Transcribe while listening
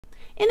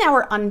In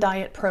our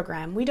Undiet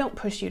program, we don't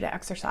push you to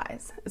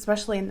exercise,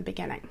 especially in the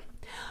beginning.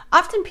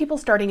 Often people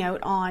starting out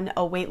on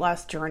a weight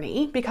loss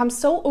journey become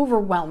so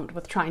overwhelmed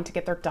with trying to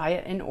get their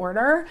diet in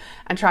order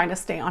and trying to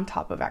stay on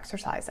top of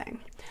exercising.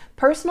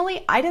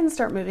 Personally, I didn't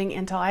start moving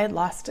until I had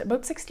lost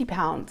about 60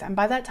 pounds, and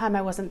by that time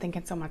I wasn't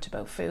thinking so much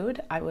about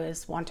food, I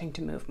was wanting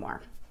to move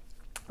more.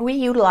 We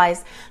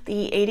utilize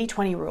the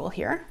 80-20 rule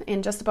here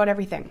in just about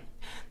everything.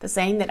 The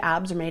saying that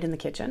abs are made in the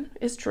kitchen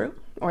is true,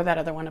 or that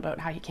other one about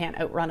how you can't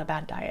outrun a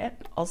bad diet,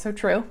 also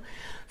true.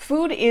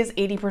 Food is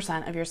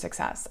 80% of your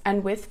success,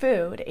 and with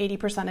food,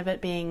 80% of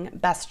it being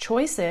best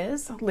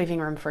choices, leaving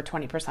room for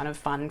 20% of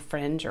fun,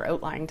 fringe, or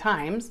outlying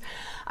times.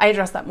 I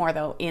address that more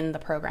though in the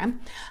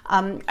program.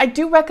 I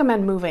do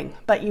recommend moving,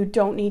 but you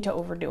don't need to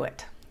overdo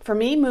it. For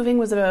me, moving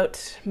was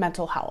about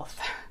mental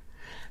health.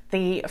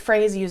 The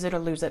phrase use it or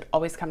lose it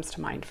always comes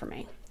to mind for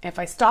me. If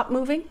I stop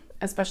moving,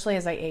 especially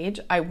as I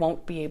age, I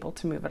won't be able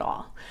to move at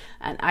all.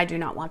 And I do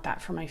not want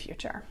that for my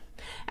future.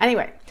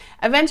 Anyway,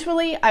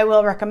 eventually I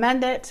will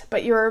recommend it,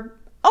 but you're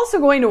also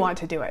going to want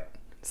to do it.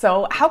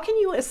 So how can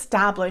you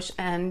establish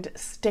and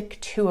stick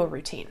to a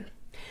routine?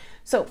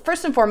 So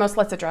first and foremost,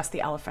 let's address the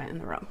elephant in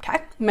the room,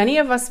 okay? Many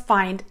of us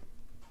find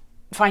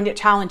it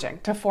challenging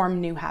to form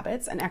new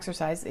habits, and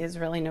exercise is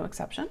really no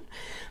exception.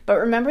 But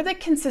remember that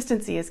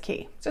consistency is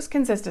key, just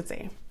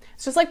consistency.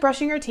 It's just like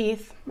brushing your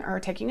teeth or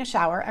taking a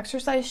shower.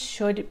 Exercise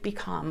should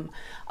become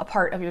a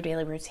part of your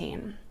daily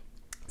routine.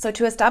 So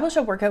to establish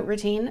a workout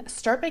routine,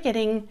 start by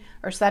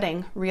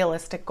setting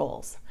realistic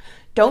goals.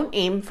 Don't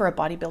aim for a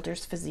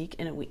bodybuilder's physique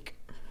in a week.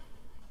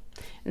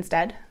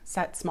 Instead,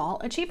 set small,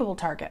 achievable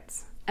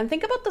targets. And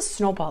think about the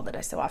snowball that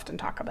I so often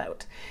talk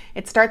about.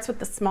 It starts with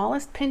the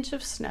smallest pinch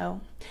of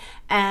snow,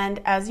 and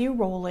as you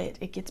roll it,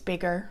 it gets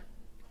bigger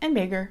and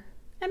bigger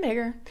and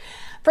bigger.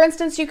 For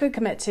instance, you could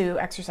commit to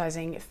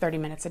exercising 30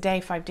 minutes a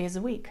day, 5 days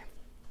a week.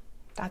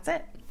 That's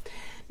it.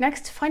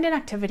 Next, find an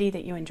activity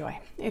that you enjoy.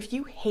 If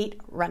you hate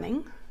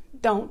running,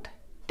 don't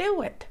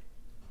do it.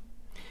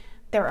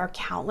 There are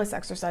countless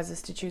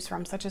exercises to choose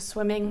from, such as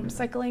swimming,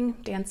 cycling,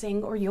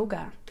 dancing, or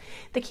yoga.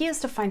 The key is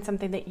to find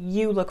something that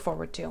you look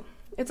forward to.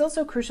 It's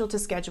also crucial to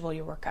schedule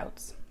your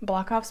workouts.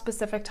 Block off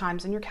specific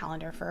times in your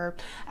calendar for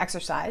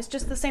exercise,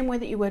 just the same way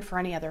that you would for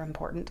any other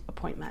important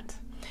appointment.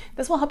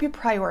 This will help you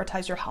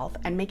prioritize your health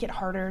and make it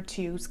harder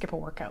to skip a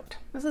workout.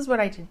 This is what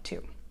I did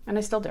too, and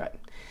I still do it.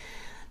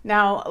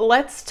 Now,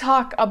 let's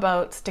talk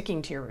about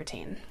sticking to your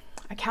routine.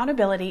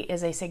 Accountability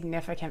is a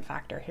significant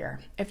factor here.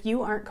 If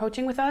you aren't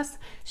coaching with us,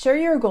 share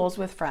your goals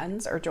with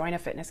friends or join a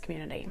fitness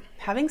community.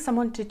 Having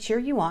someone to cheer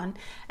you on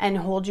and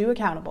hold you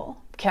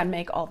accountable can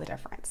make all the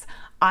difference.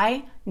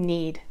 I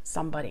need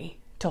somebody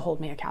to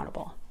hold me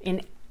accountable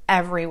in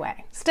every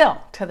way,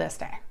 still to this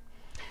day.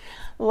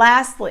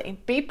 Lastly,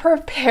 be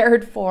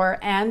prepared for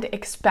and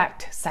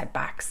expect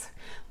setbacks.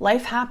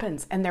 Life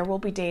happens, and there will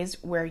be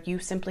days where you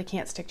simply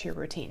can't stick to your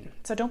routine.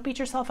 So don't beat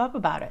yourself up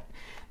about it.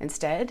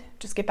 Instead,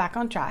 just get back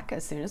on track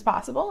as soon as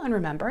possible, and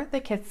remember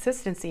that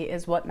consistency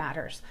is what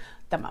matters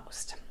the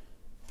most.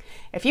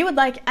 If you would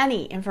like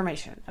any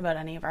information about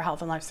any of our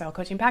health and lifestyle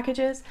coaching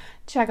packages,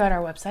 check out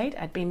our website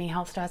at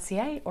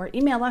beamyhealth.ca or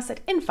email us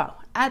at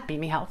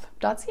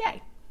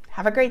info@beamyhealth.ca.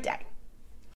 Have a great day.